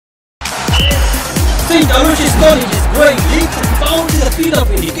st.Aloysius College is growing leaps and bounds in the field of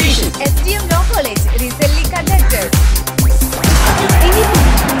education. SDM Law College recently conducted.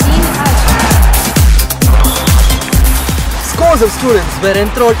 Scores of students were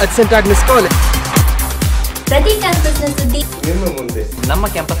enrolled at St. Agnes College. Prati campus na suddi. Namma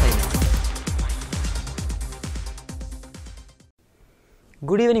campus aina.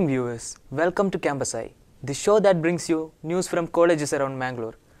 Good evening viewers, welcome to Campus Eye, the show that brings you news from colleges around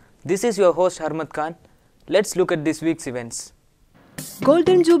Mangalore. This is your host Harmath Khan. Let's look at this week's events.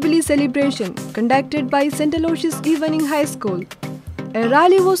 Golden Jubilee celebration conducted by St. Aloysius Evening High School. A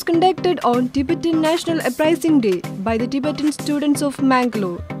rally was conducted on Tibetan National Aprising Day by the Tibetan students of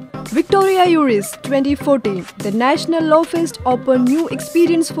Mangalore. Victoria IRUIS 2014, the National Law Fest opened new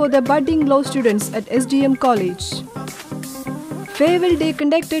experience for the budding law students at SDM College. Farewell Day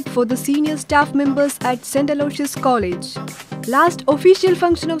conducted for the senior staff members at St. Aloysius College. Last official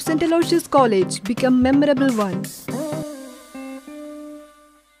function of St. Aloysius College became memorable one.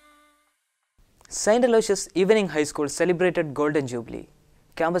 St. Aloysius Evening High School celebrated Golden Jubilee.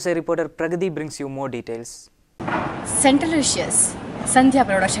 Campus Eye reporter Pragathi brings you more details. Scent Aloysius ಸಂಧ್ಯಾ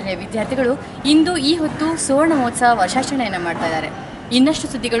ಪ್ರೌಢಶಾಲೆಯ ವಿದ್ಯಾರ್ಥಿಗಳು ಇಂದು ಈ ಹೊತ್ತು ಸುವರ್ಣ ಮಹೋತ್ಸವ ವರ್ಷಾಚರಣೆಯನ್ನು ಮಾಡ್ತಾ ಇದ್ದಾರೆ. ಇನ್ನಷ್ಟು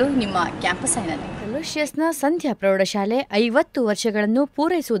ಸುದ್ದಿಗಳು ನಿಮ್ಮ ಕ್ಯಾಂಪಸ್ ಐನಲ್ಲಿ. ಅಲೋಷಿಯಸ್ನ ಸಂಧ್ಯಾ ಪ್ರೌಢಶಾಲೆ 50 ವರ್ಷಗಳನ್ನು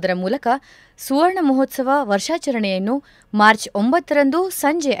ಪೂರೈಸುವುದರ ಮೂಲಕ ಸುವರ್ಣ ಮಹೋತ್ಸವ ವರ್ಷಾಚರಣೆಯನ್ನು ಮಾರ್ಚ್ 9ರಂದು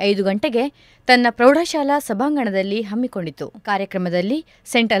ಸಂಜೆ 5 ಗಂಟೆಗೆ ತನ್ನ ಪ್ರೌಢಶಾಲಾ ಸಭಾಂಗಣದಲ್ಲಿ ಹಮ್ಮಿಕೊಂಡಿತು. ಕಾರ್ಯಕ್ರಮದಲ್ಲಿ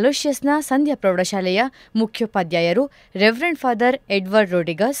ಸೆಂಟ್ ಅಲೋಷಿಯಸ್ನ ಸಂಧ್ಯಾ ಪ್ರೌಢಶಾಲೆಯ ಮುಖ್ಯೋಪಾಧ್ಯಾಯರು reverend father Edward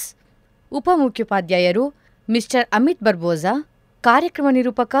Rodrigues, ಉಪಮುಖ್ಯೋಪಾಧ್ಯಾಯರು mister Amit ಬರ್ಬೋಜಾ, ಕಾರ್ಯಕ್ರಮ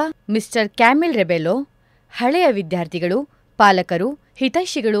ನಿರೂಪಕ ಮಿಸ್ಟರ್ ಕ್ಯಾಮಿಲ್ ರೆಬೆಲೋ, ಹಳೆಯ ವಿದ್ಯಾರ್ಥಿಗಳು, ಪಾಲಕರು,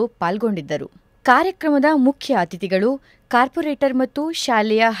 ಹಿತೈಷಿಗಳು ಪಾಲ್ಗೊಂಡಿದ್ದರು. ಕಾರ್ಯಕ್ರಮದ ಮುಖ್ಯ ಅತಿಥಿಗಳು ಕಾರ್ಪೊರೇಟರ್ ಮತ್ತು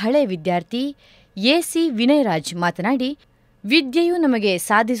ಶಾಲೆಯ ಹಳೆಯ ವಿದ್ಯಾರ್ಥಿ ಎಸಿ ವಿನಯರಾಜ್ ಮಾತನಾಡಿ, ವಿದ್ಯೆಯು ನಮಗೆ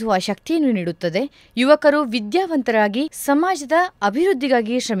ಸಾಧಿಸುವ ಶಕ್ತಿಯನ್ನು ನೀಡುತ್ತದೆ. ಯುವಕರು ವಿದ್ಯಾವಂತರಾಗಿ ಸಮಾಜದ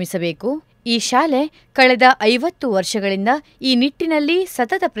ಅಭಿವೃದ್ಧಿಗಾಗಿ ಶ್ರಮಿಸಬೇಕು. ಈ ಶಾಲೆ ಕಳೆದ 50 ವರ್ಷಗಳಿಂದ ಈ ನಿಟ್ಟಿನಲ್ಲಿ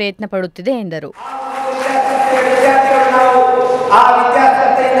ಸತತ ಪ್ರಯತ್ನ ಪಡುತ್ತಿದೆ ಎಂದರು.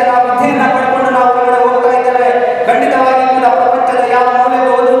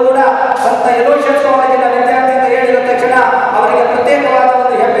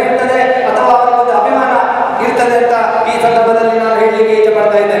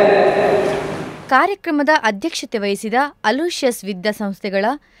 ಕಾರ್ಯಕ್ರಮದ ಅಧ್ಯಕ್ಷತೆ ವಹಿಸಿದ Aloysius ವಿದ್ಯಾಸಂಸ್ಥೆಗಳ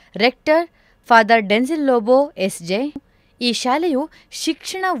rector father Denzel Lobo SJ, ಈ ಶಾಲೆಯು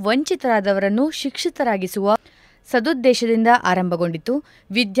ಶಿಕ್ಷಣ ವಂಚಿತರಾದವರನ್ನು ಶಿಕ್ಷಿತರಾಗಿಸುವ ಸದುದ್ದೇಶದಿಂದ ಆರಂಭಗೊಂಡಿತು.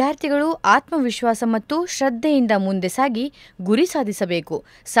 ವಿದ್ಯಾರ್ಥಿಗಳು ಆತ್ಮವಿಶ್ವಾಸ ಮತ್ತು ಶ್ರದ್ಧೆಯಿಂದ ಮುಂದೆ ಸಾಗಿ ಗುರಿ ಸಾಧಿಸಬೇಕು.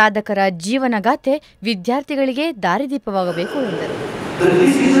 ಸಾಧಕರ ಜೀವನಗಾಥೆ ವಿದ್ಯಾರ್ಥಿಗಳಿಗೆ ದಾರಿದೀಪವಾಗಬೇಕು ಎಂದರು.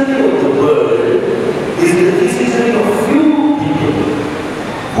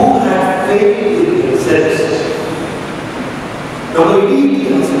 ನಮ್ಮ ಇಡೀ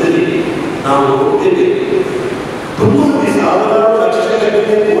ಇತಿಹಾಸದಲ್ಲಿ ನಾವು ನೋಡ್ತೇವೆ, ತುಂಬ ಸಾವಿರಾರು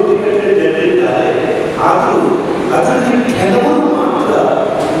ಲಕ್ಷಗಟ್ಟಲೆ ಕೋಟಿಗಟ್ಟಲೆ ಜನರಿದ್ದಾರೆ. ಆದರೂ ಅದರಲ್ಲಿ ಕೆಲವರು ಮಾತ್ರ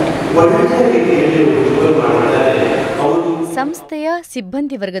ಒಳ್ಳೆಯ ರೀತಿಯಲ್ಲಿ ಉಪಯೋಗ ಮಾಡಿದ್ದಾರೆ. ಸಂಸ್ಥೆಯ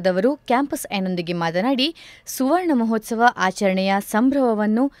ಸಿಬ್ಬಂದಿ ವರ್ಗದವರು ಕ್ಯಾಂಪಸ್ ಐನೊಂದಿಗೆ ಮಾತನಾಡಿ ಸುವರ್ಣ ಮಹೋತ್ಸವ ಆಚರಣೆಯ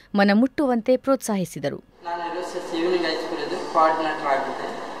ಸಂಭ್ರಮವನ್ನು ಮನಮುಟ್ಟುವಂತೆ ಪ್ರೋತ್ಸಾಹಿಸಿದರು. ನಾನು ಅಲೋಷಿಯಸ್ ಈವ್ನಿಂಗ್ ಹೈಸ್ಕೂಲಲ್ಲಿ ಕೋಆರ್ಡಿನೇಟರ್ ಆಗಿದ್ದೆ.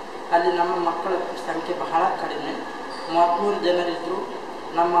 ಅಲ್ಲಿ ನಮ್ಮ ಮಕ್ಕಳ ಸಂಖ್ಯೆ ಬಹಳ ಕಡಿಮೆ, 33 ಜನರಿದ್ದರು.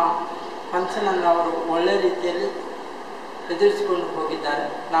 ನಮ್ಮ ಫಂಕ್ಷನನ್ನು ಅವರು ಒಳ್ಳೆಯ ರೀತಿಯಲ್ಲಿ ಎದುರಿಸಿಕೊಂಡು ಹೋಗಿದ್ದಾರೆ.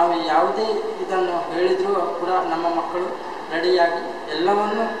 ನಾವು ಯಾವುದೇ ಇದನ್ನು ಹೇಳಿದರೂ ಕೂಡ ನಮ್ಮ ಮಕ್ಕಳು ರೆಡಿಯಾಗಿ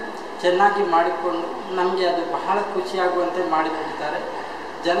ಎಲ್ಲವನ್ನು ಚೆನ್ನಾಗಿ ಮಾಡಿಕೊಂಡು ನಮಗೆ ಅದು ಬಹಳ ಖುಷಿಯಾಗುವಂತೆ ಮಾಡಿಕೊಂಡಿದ್ದಾರೆ.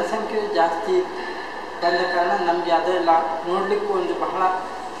 ಜನಸಂಖ್ಯೆ ಜಾಸ್ತಿ ಬಂದ ಕಾರಣ ನಮಗೆ ಅದೆಲ್ಲ ನೋಡಲಿಕ್ಕೂ ಒಂದು ಬಹಳ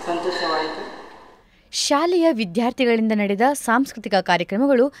ಸಂತೋಷವಾಯಿತು. ಶಾಲೆಯ ವಿದ್ಯಾರ್ಥಿಗಳಿಂದ ನಡೆದ ಸಾಂಸ್ಕೃತಿಕ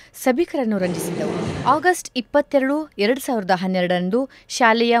ಕಾರ್ಯಕ್ರಮಗಳು ಸಭಿಕರನ್ನು ರಂಜಿಸಿದ್ದವು. ಆಗಸ್ಟ್ 22, 2012ರಂದು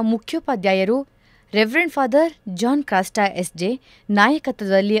ಶಾಲೆಯ ಮುಖ್ಯೋಪಾಧ್ಯಾಯರು ರೆವರೆಂಡ್ ಫಾದರ್ ಜಾನ್ ಕ್ರಾಸ್ಟಾ ಎಸ್ಜೆ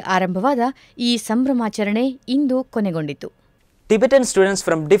ನಾಯಕತ್ವದಲ್ಲಿ ಆರಂಭವಾದ ಈ ಸಂಭ್ರಮಾಚರಣೆ ಇಂದು ಕೊನೆಗೊಂಡಿತು. Tibetan students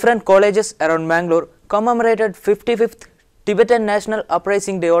from different colleges around Mangalore commemorated 55th Tibetan National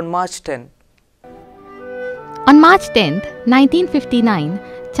Uprising Day on March 10. On March 10th, 1959,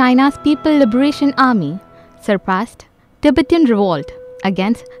 China's People Liberation Army surpassed Tibetan revolt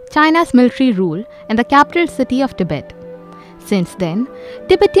against China's military rule in the capital city of Tibet. Since then,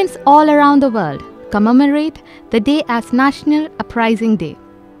 Tibetans all around the world commemorate the day as National Uprising Day.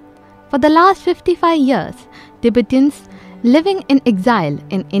 For the last 55 years, Tibetans living in exile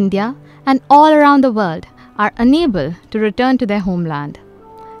in India and all around the world are unable to return to their homeland.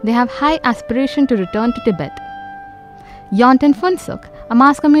 They have high aspiration to return to Tibet. Yontan Funsuk, a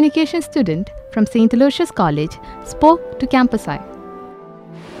mass communication student from St. Aloysius College, spoke to Campus Eye.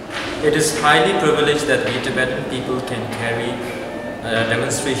 It is highly privileged that we Tibetan people can carry a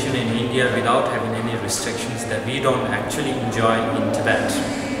demonstration in India without having any restrictions that we don't actually enjoy in Tibet.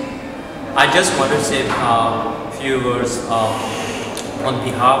 I just want to say a few words on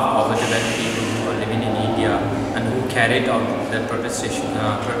behalf of the Tibetan people who are living in India and who carried out their protest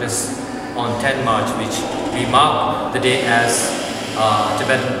on 10 March, which we mark the day as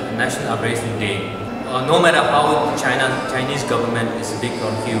Tibetan National Aprising Day. No matter how Chinese government is big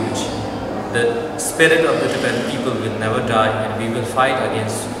or huge, the spirit of the Tibetan people will never die, and we will fight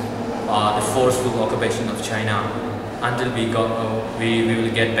against the forceful occupation of China until we will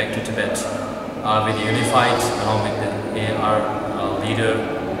get back to Tibet with unified along with our leader,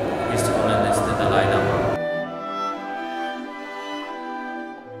 His Holiness the Dalai Lama.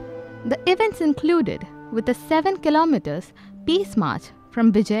 The events included with a 7 kilometers peace march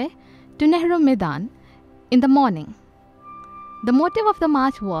from Vijay to Nehru Maidan in the morning. The motive of the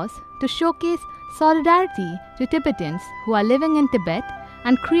march was to showcase solidarity to Tibetans who are living in Tibet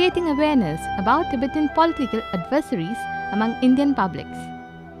and creating awareness about Tibetan political adversaries among Indian publics.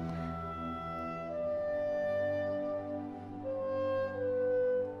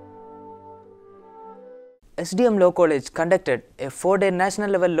 SDM Law College conducted a 4-day national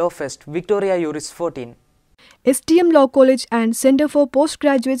level law fest Victoria IRUIS 14. SDM Law College and Centre for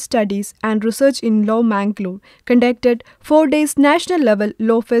Postgraduate Studies and Research in Law Mangalore conducted 4 days national level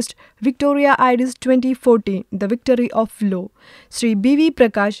law fest Victoria IRUIS 2014, the victory of law. Sri B.V.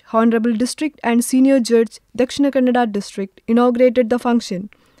 Prakash, Honorable District and Senior Judge, Dakshina Kannada District, inaugurated the function.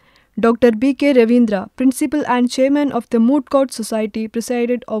 Dr. B.K. Ravindra, Principal and Chairman of the Moot Court Society,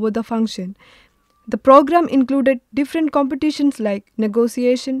 presided over the function. The program included different competitions like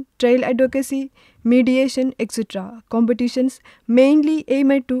negotiation, trial advocacy, mediation, etc. Competitions mainly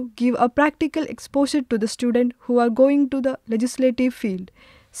aimed to give a practical exposure to the students who are going to the legislative field.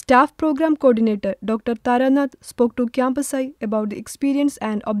 Staff Program Coordinator Dr. Taranath spoke to Campus I about the experience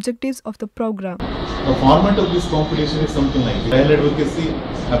and objectives of the program. The format of this competition is something like trial advocacy,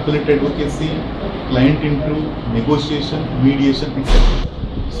 appellate advocacy, client interview, negotiation, mediation,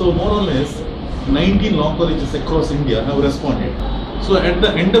 etc. So more or less 19 law colleges across India have responded. So at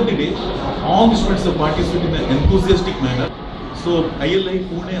the end of the day, all the students have participated in an enthusiastic manner. So ILI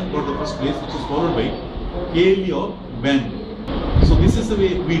Pune got the first place, which is followed by KLE or Bangalore. So this is the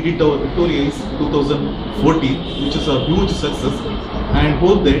way we did our Victoria IRUIS 2014, which is a huge success, and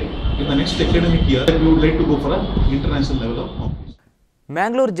hope that in the next academic year we would like to go for an international level of competition.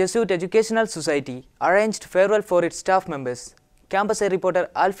 Mangalore Jesuit Educational Society arranged farewell for its staff members. Campus I reporter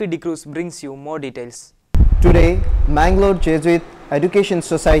Alfi brings you more details. Today, Mangalore Jesuit Education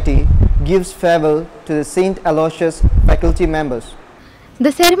Society gives farewell to the St. Aloysius faculty members.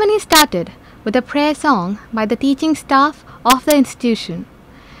 The ceremony started with a prayer song by the teaching staff of the institution.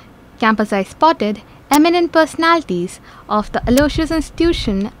 Campus I spotted eminent personalities of the Aloysius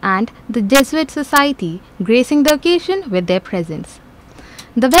institution and the Jesuit Society gracing the occasion with their presence.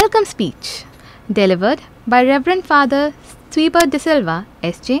 The welcome speech, delivered by Reverend Father Sweeper De Silva,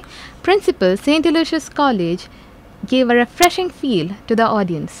 S.J., Principal St. Aloysius College, gave a refreshing feel to the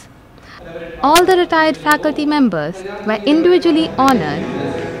audience. All the retired faculty members were individually honored.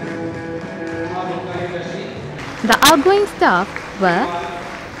 The outgoing staff were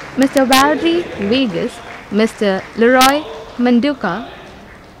Mr. Valerie Vegas, Mr. Leroy Manduka,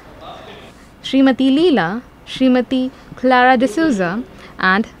 Srimati Leela, Srimati Clara D'Souza,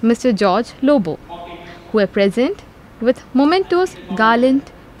 and Mr. George Lobo, who were present with mementos,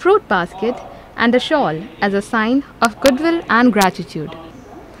 garland, fruit basket, and a shawl as a sign of goodwill and gratitude.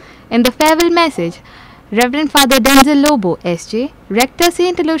 In the farewell message, Reverend Father Denzel Lobo, S.J., Rector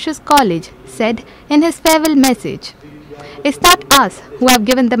St. Aloysius College, said in his farewell message, "It's not us who have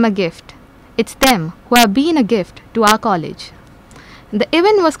given them a gift, it's them who have been a gift to our college." The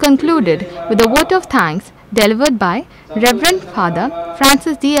event was concluded with a vote of thanks delivered by Reverend Father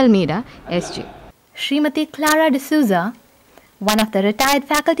Francis D. Almeida, S.J. Srimati Clara D'Souza, one of the retired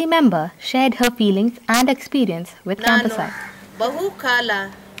faculty member, shared her feelings and experience with Campus I. ಬಹುಕಾಲ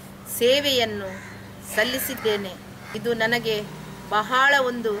ಸೇವೆಯನ್ನು ಸಲ್ಲಿಸಿದ್ದೇನೆ. ಇದು ನನಗೆ ಬಹಳ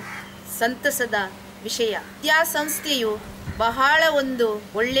ಒಂದು ಸಂತಸದ ವಿಷಯ. ವಿದ್ಯಾಸಂಸ್ಥೆಯು ಬಹಳ ಒಂದು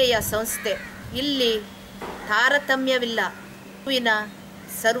ಒಳ್ಳೆಯ ಸಂಸ್ಥೆ. ಇಲ್ಲಿ ತಾರತಮ್ಯವಿಲ್ಲ. ಮಗುವಿನ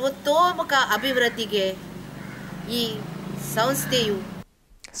ಸರ್ವತೋಮುಖ ಅಭಿವೃದ್ಧಿಗೆ ಈ ಸಂಸ್ಥೆಯು.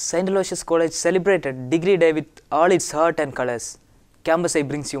 St. Aloysius College celebrated Degree Day with all its heart and colors. Campus I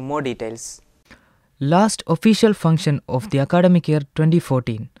brings you more details. Last official function of the academic year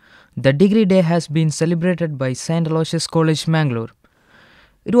 2014, the Degree Day has been celebrated by St. Aloysius College, Mangalore.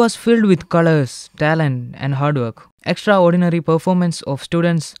 It was filled with colors, talent and hard work. Extraordinary performance of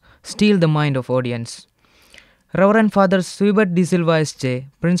students steal the mind of audience. Reverend Father Swibert De Silva S.J.,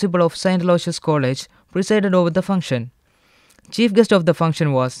 Principal of St. Aloysius College, presided over the function. Chief guest of the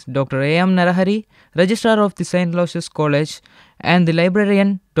function was Dr. A.M. Narahari, Registrar of the St. Aloysius College, and the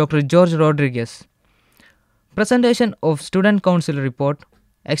librarian Dr. George Rodriguez. Presentation of Student Council report,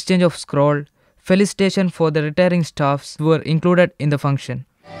 exchange of scroll, felicitation for the retiring staffs were included in the function.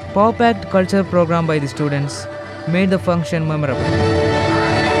 Power-packed culture program by the students made the function memorable.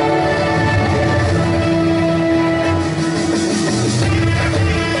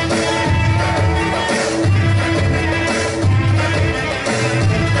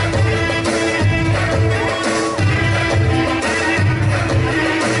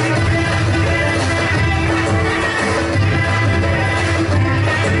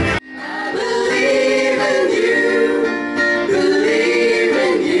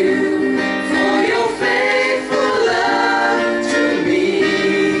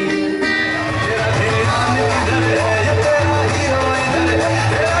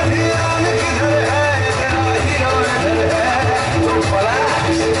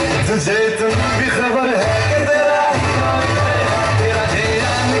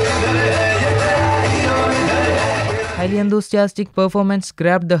 Highly enthusiastic performance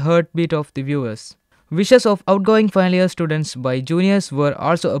grabbed the heartbeat of the viewers. Wishes of outgoing final year students by juniors were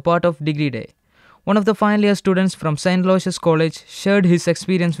also a part of Degree Day. One of the final year students from St. Aloysius College shared his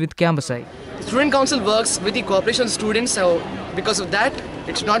experience with Campus Eye. The Student Council works with the cooperation of students, so because of that,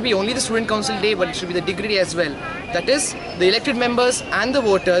 it should not be only the Student Council Day, but it should be the Degree Day as well. That is, the elected members and the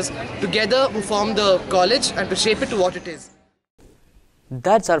voters together who form the college and to shape it to what it is.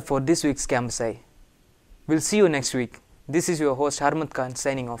 That's all for this week's Campus Eye. We'll see you next week. This is your host Harmath Khan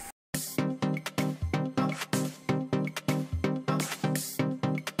signing off.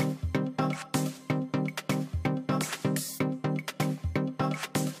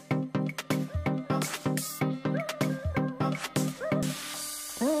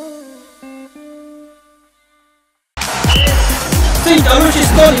 St.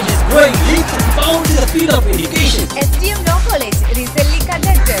 Aloysius College is growing leaps and bounds in the field of education. STM Law College recently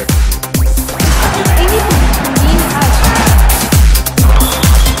conducted.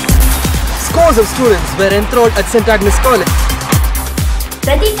 Scores of students were enrolled at St. Agnes College.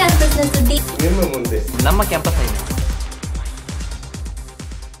 Prati campus ನಮ್ಮ campus